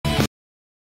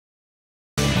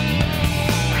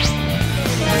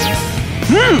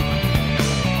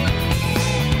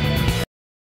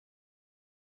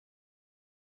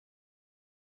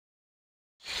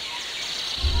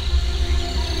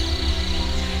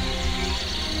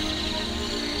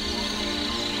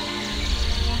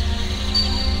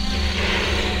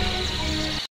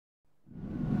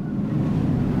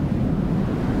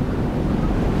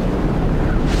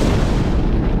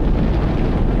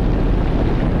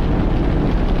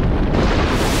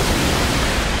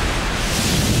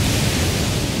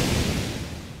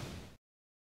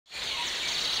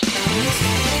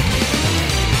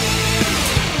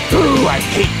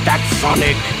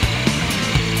Sonic!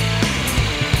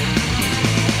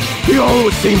 He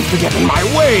always seems to get in my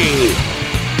way!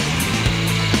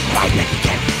 I bet he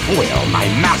can't foil my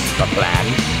master plan.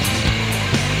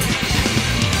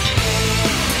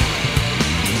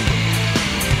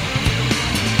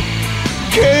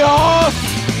 Chaos!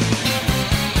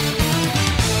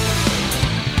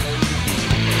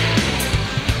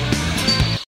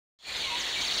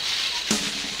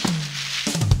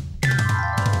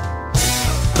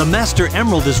 The Master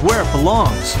Emerald is where it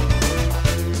belongs.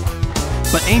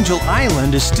 But Angel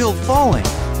Island is still falling.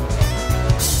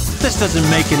 This doesn't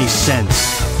make any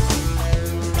sense.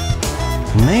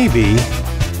 Maybe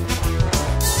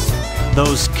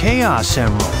those Chaos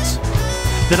Emeralds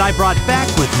that I brought back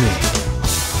with me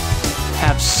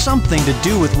have something to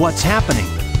do with what's happening.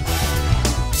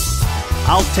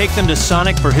 I'll take them to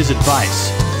Sonic for his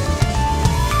advice.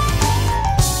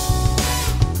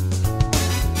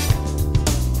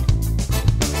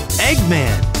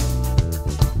 Eggman!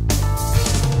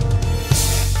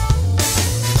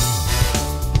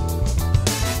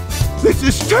 This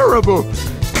is terrible!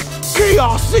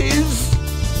 Chaos is...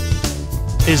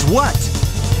 Is what?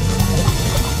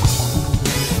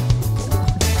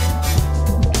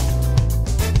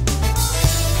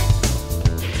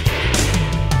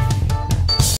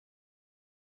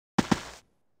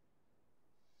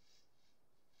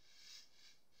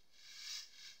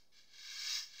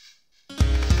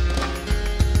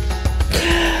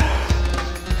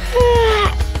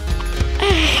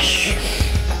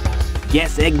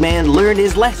 Guess Eggman learned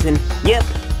his lesson. Yep.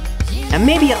 And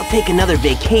maybe I'll take another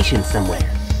vacation somewhere.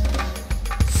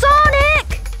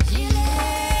 Sonic!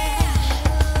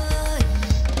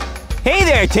 Hey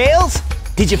there, Tails!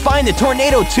 Did you find the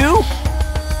tornado too?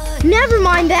 Never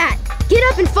mind that. Get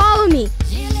up and follow me.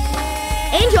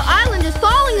 Angel Island is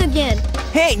falling again.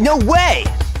 Hey, no way!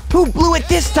 Who blew it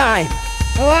this time?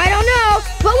 Oh, I don't know,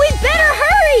 but we better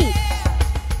hurry!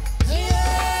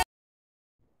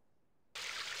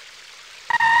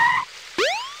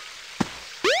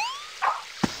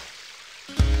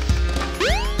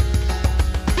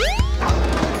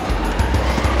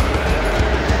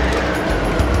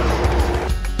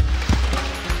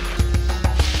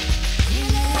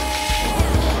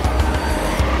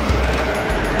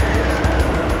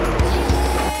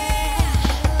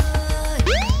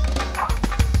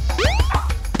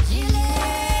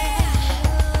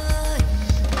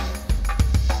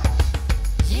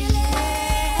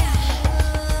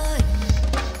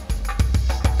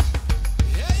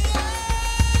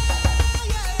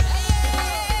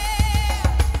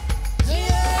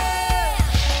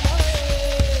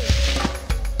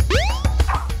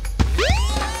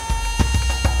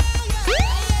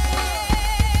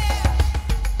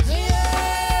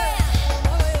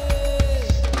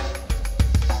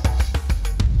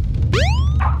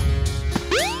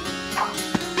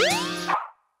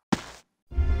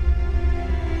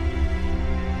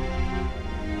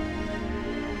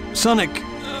 Sonic,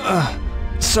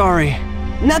 sorry.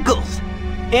 Knuckles!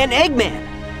 And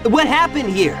Eggman! What happened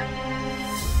here?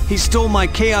 He stole my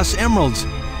Chaos Emeralds.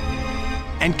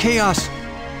 And Chaos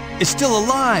is still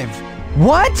alive.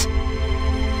 What?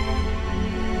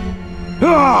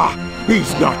 Ah!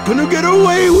 He's not gonna get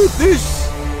away with this!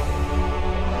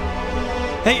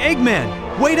 Hey,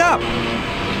 Eggman, wait up!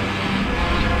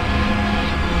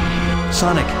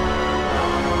 Sonic,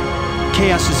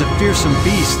 Chaos is a fearsome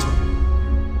beast.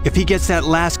 If he gets that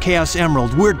last Chaos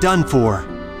Emerald, we're done for.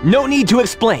 No need to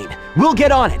explain. We'll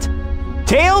get on it.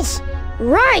 Tails?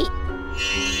 Right!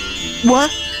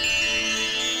 What?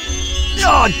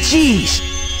 Oh, jeez!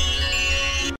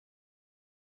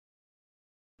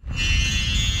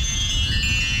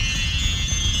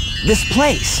 This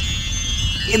place.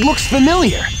 It looks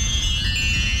familiar.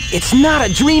 It's not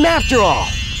a dream after all.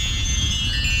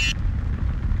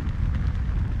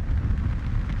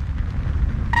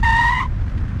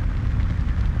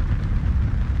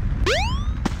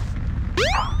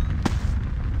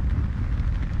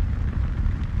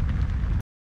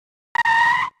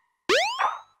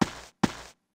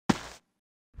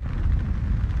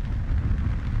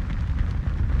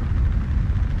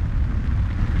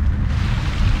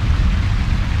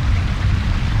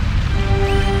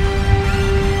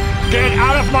 Get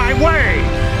out of my way!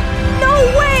 No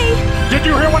way! Did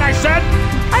you hear what I said?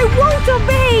 I won't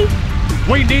obey!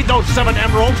 We need those 7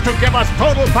 emeralds to give us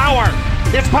total power!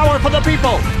 It's power for the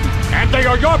people! And they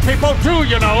are your people too,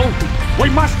 you know! We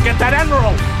must get that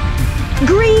emerald!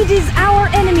 Greed is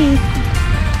our enemy.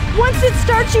 Once it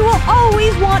starts, you will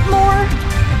always want more.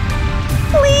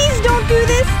 Please don't do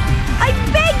this! I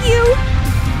beg you!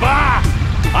 Bah!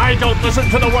 I don't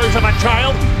listen to the words of a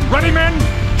child! Ready, men?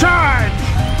 Charge!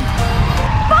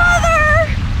 Father!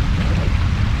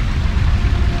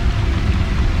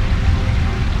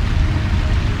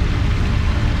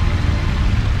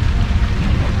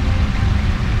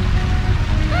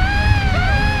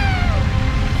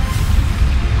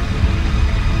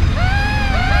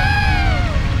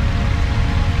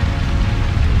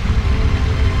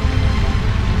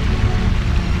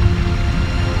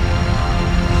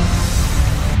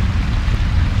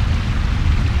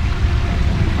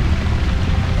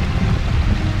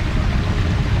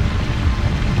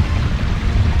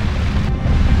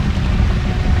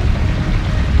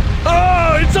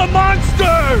 It's a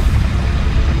monster!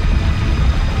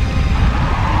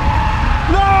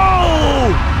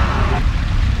 No!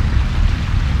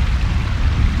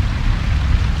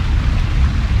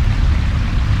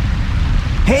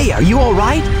 Hey, are you all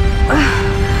right?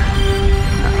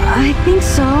 I think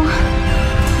so.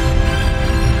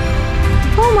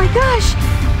 Oh my gosh!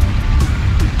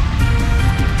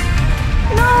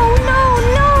 No, no,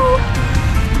 no!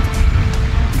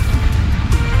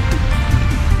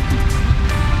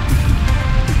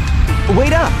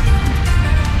 Wait up!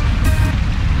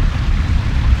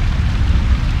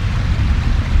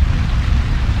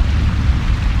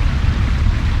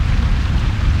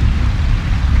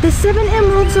 The 7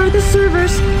 emeralds are the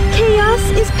servers. Chaos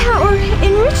is power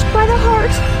enriched by the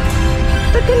heart.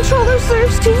 The controller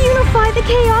serves to unify the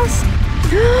chaos.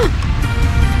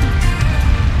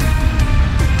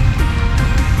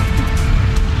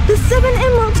 The 7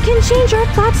 emeralds can change our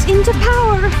thoughts into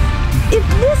power. If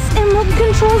this emerald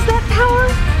controls that power,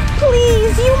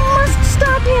 please, you must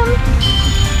stop him.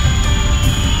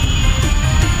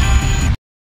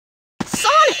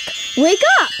 Sonic, wake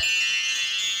up!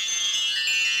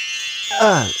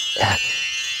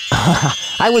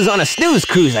 I was on a snooze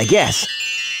cruise, I guess.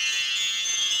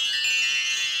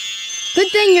 Good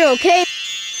thing you're okay.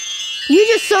 You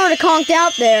just sorta conked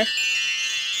out there.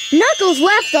 Knuckles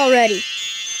left already.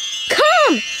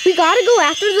 Come! We gotta go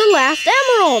after the last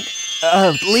emerald.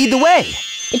 Lead the way.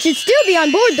 It should still be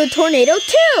on board the Tornado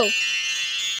too.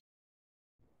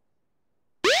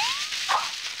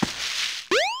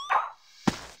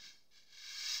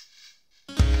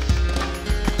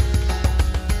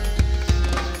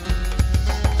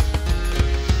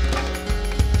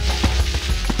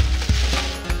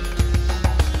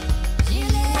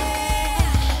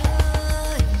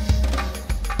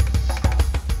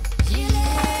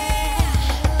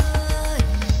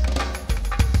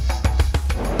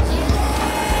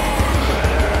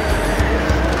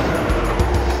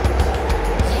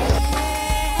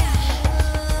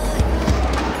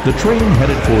 The train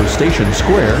headed for Station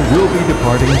Square will be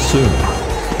departing soon.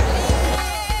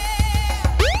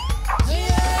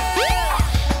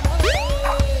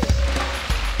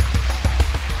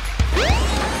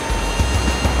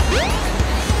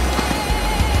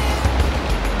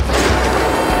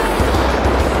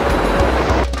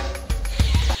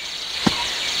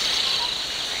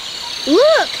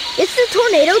 Look, it's the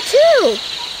Tornado too.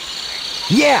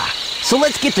 Yeah, so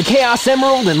let's get the Chaos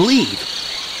Emerald and leave.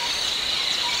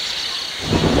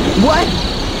 What?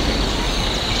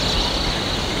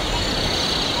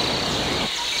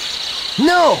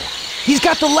 No! He's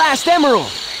got the last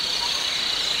emerald!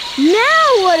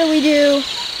 Now what do we do?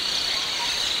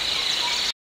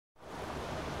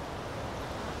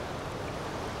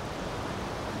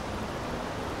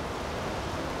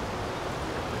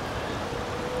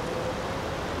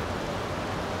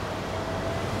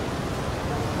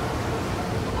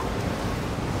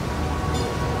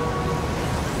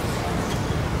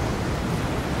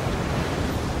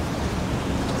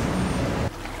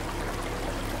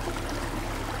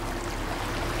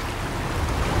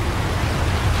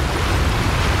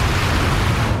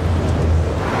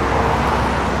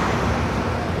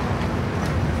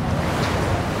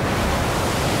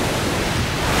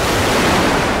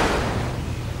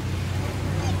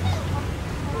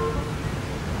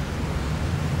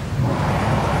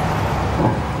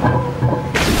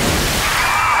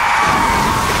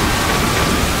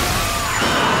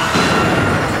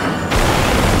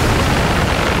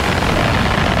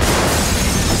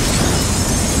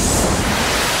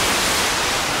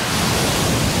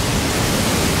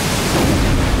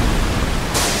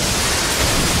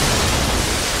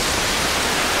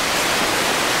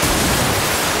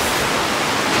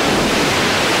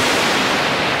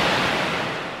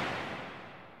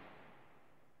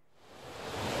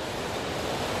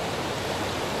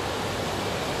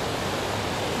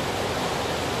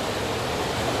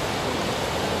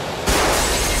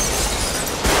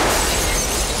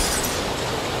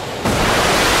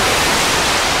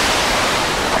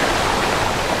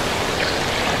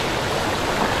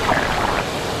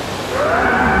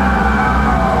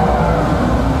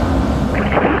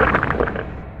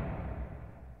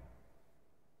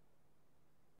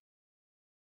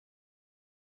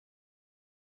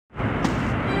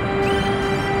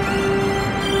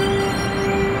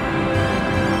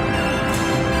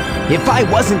 If I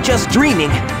wasn't just dreaming,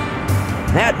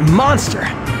 that monster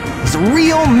is a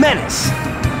real menace.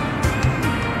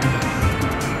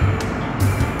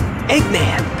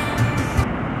 Eggman!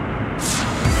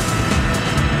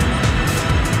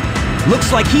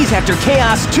 Looks like he's after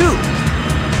Chaos too.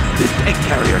 This egg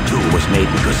carrier tool was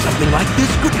made because something like this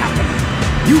could happen.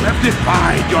 You have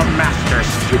defied your master,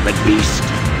 stupid beast.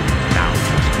 Now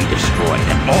you must be destroyed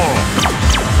at all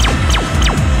costs.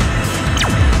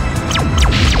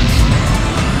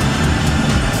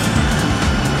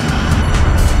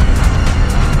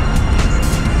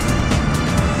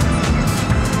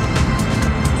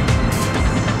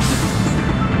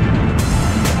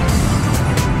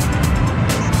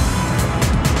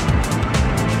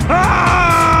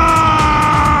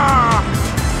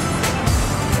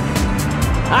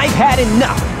 I've had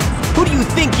enough! Who do you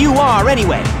think you are,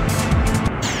 anyway?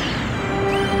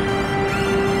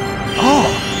 Oh,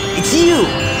 it's you!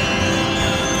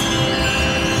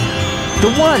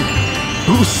 The one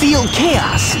who sealed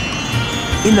Chaos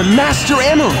in the Master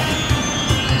Emerald,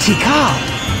 Tikal.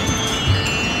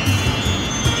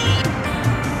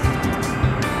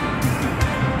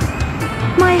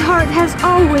 My heart has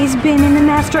always been in the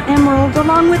Master Emerald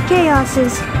along with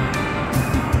Chaos's.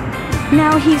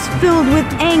 Now he's filled with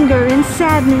anger and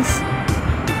sadness.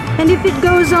 And if it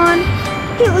goes on,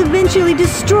 he'll eventually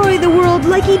destroy the world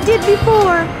like he did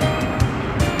before.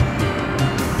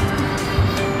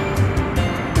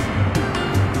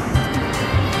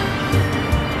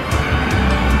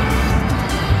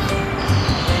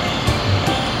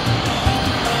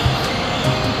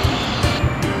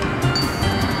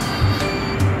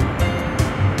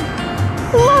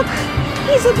 Look!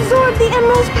 He's absorbed the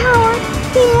Emerald's power!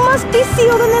 He must be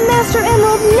sealed in the Master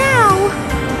Emerald now!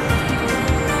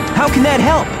 How can that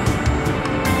help?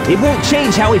 It won't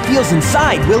change how he feels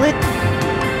inside, will it?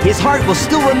 His heart will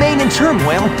still remain in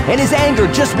turmoil, and his anger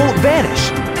just won't vanish.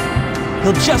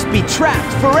 He'll just be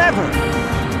trapped forever.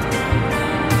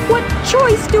 What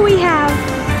choice do we have?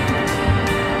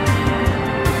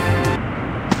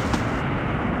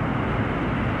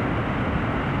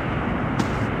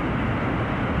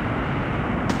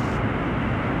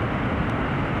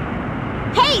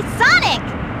 Hey, Sonic!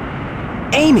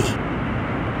 Amy!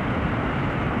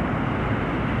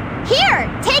 Here,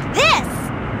 take this!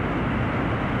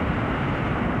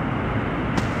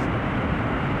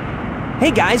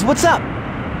 Hey guys, what's up?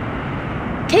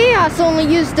 Chaos only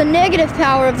used the negative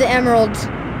power of the emeralds.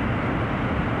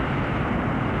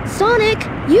 Sonic,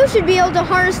 you should be able to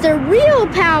harness their real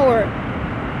power!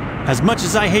 As much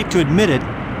as I hate to admit it,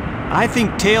 I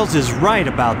think Tails is right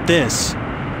about this.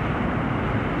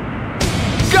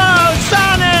 Go,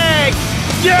 Sonic!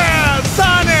 Yeah,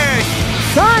 Sonic!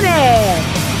 Sonic!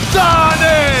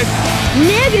 Sonic!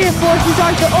 Negative forces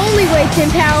aren't the only way to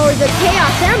empower the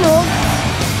Chaos Emeralds.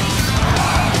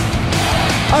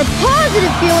 Our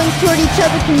positive feelings toward each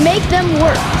other can make them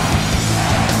work.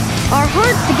 Our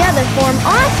hearts together form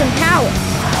awesome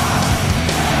power.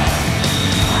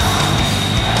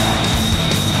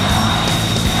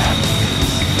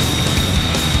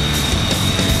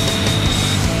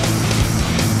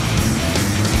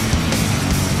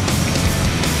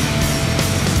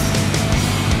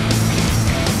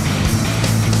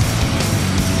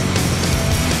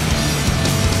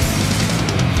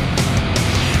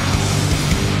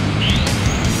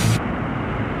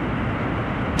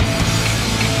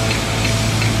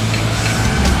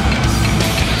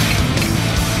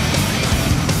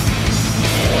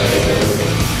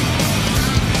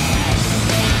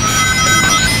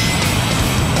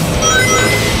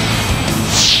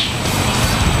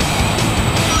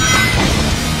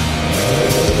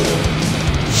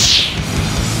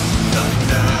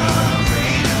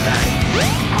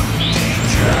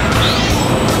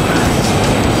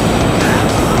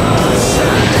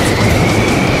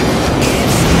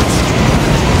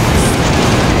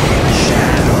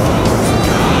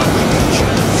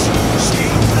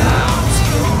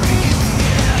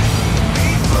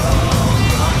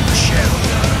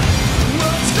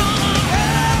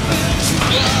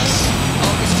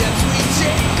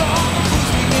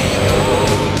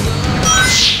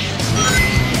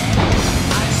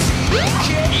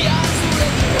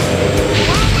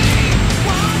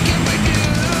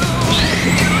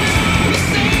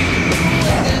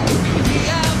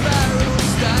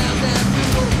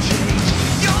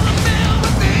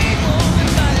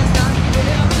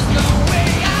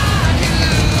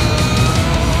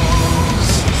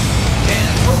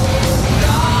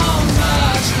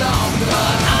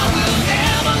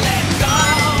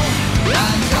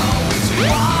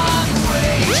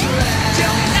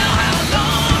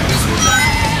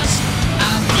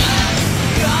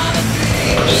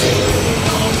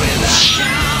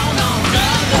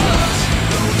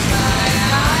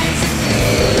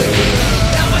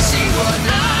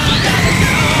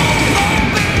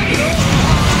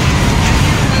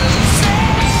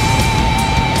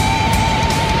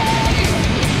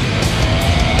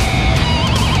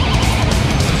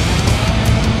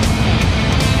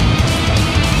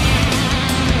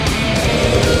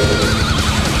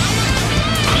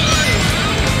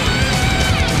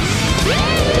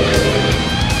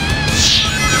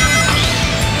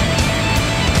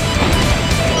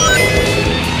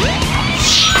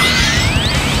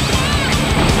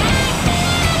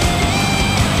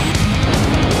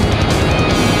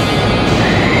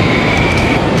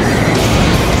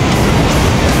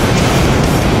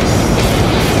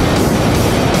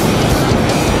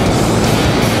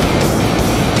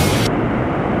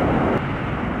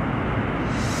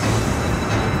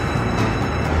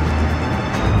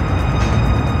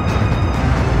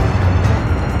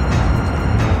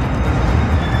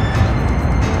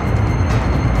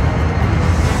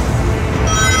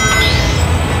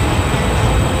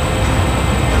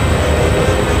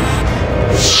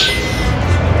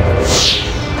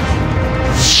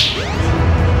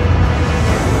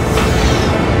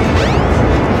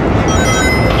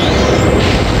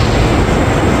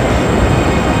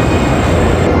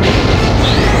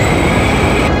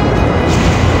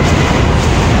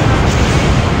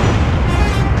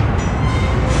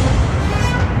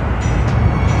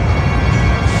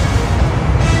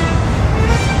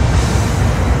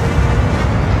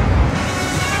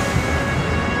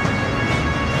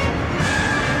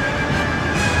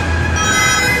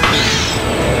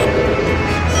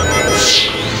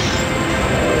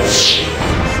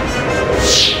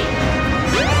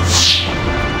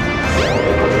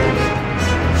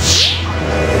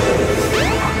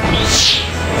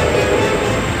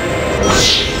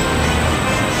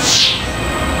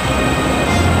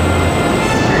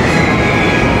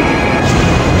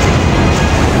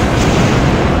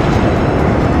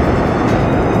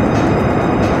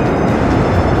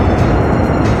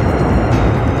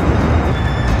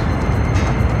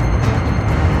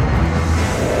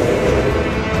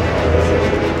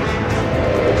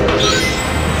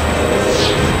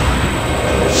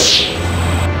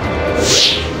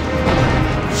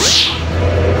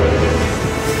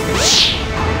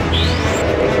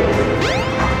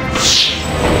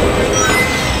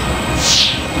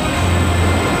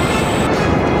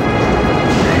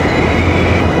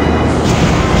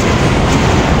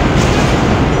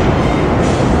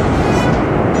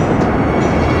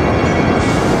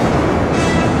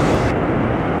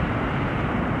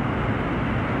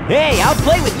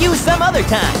 play with you some other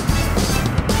time.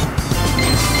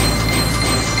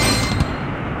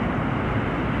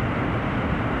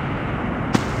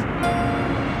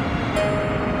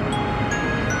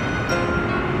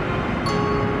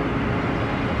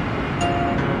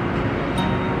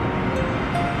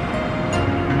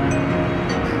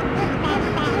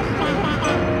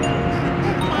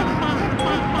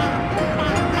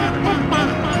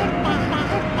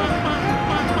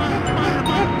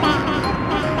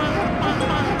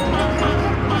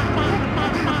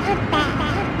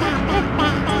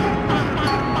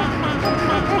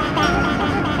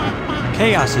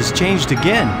 Chaos has changed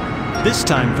again, this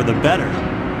time for the better.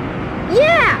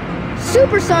 Yeah!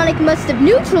 Supersonic must have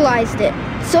neutralized it,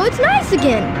 so it's nice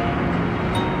again.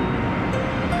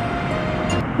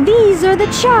 These are the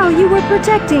Chow you were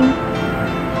protecting.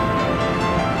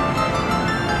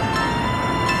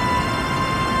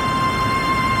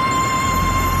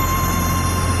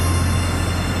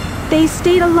 They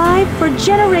stayed alive for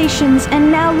generations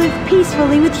and now live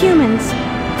peacefully with humans.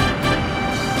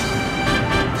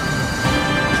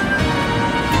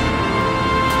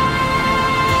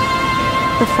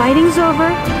 The fighting's over,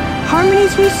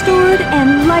 harmony's restored,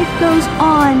 and life goes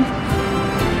on.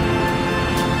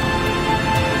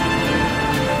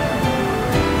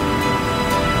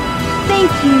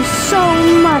 Thank you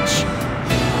so much.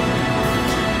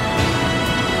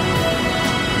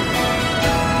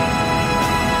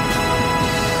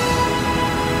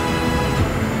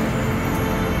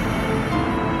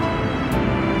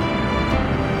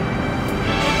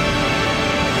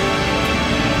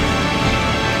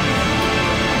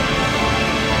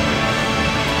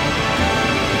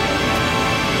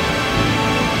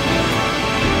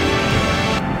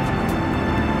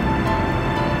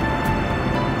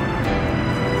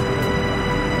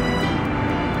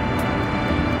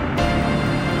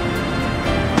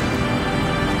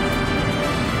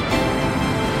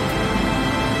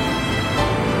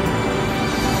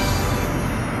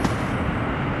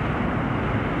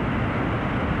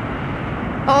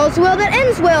 All's well that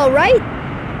ends well, right?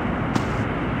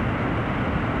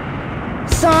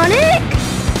 Sonic!